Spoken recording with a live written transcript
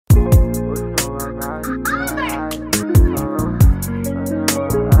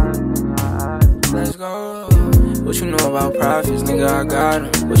What you know about profits, nigga, I got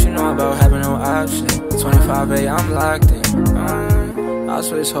 'em. What you know about having no option? 25A, I'm locked in. I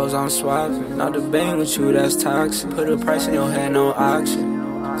switch hoes, I'm swapping. Not debating with you, that's toxic. Put a price in your head, no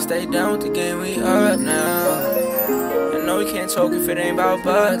auction. Stay down with the game, we up now. And no, we can't talk if it ain't about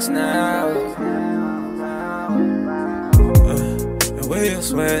bucks now. Where you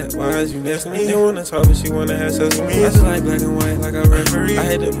sweat? Why is you missing me? You wanna talk but she wanna have sex with me. I just like black and white like a referee. I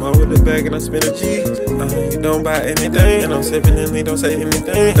hit the mall with the bag and I spin a G. You don't buy anything and I'm sipping and he don't say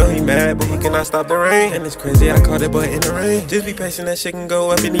anything. Know he mad but he cannot stop the rain. And it's crazy I caught that boy in the rain. Just be patient, that shit can go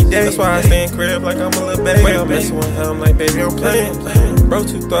up any day. That's why I stay in crib like I'm a little baby. When I'm messing with her, I'm like, baby, I'm playing. Bro,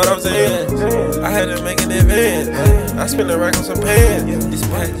 too thought I was in. I had to make an advance. I spent a rack on some pants. This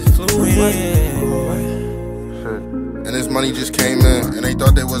pack just flew in. And this money just came in, and they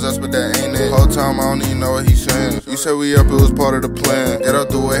thought they was us, but that ain't it. Whole time I don't even know what he's saying. You said we up, it was part of the plan. Get out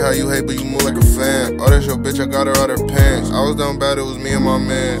the way, how you hate, but you move like a fan. Oh, that's your bitch, I got her out her pants. I was down bad, it was me and my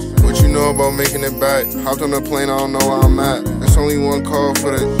man. What you know about making it back? Hopped on the plane, I don't know where I'm at. It's only one call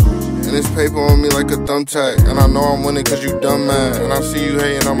for the. And this paper on me like a thumbtack. And I know I'm winning cause you dumb man. And I see you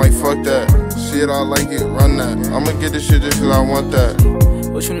hating, I'm like, fuck that. See it, I like it, run that. I'ma get this shit just cause I want that.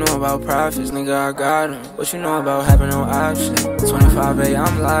 What you know about profits, nigga, I got 'em. What you know about having no option? 25A,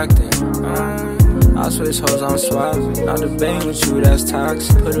 I'm locked in. I switch hoes, I'm swapping. Not debating with you, that's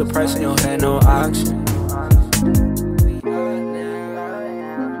toxic. Put a price in your head, no auction.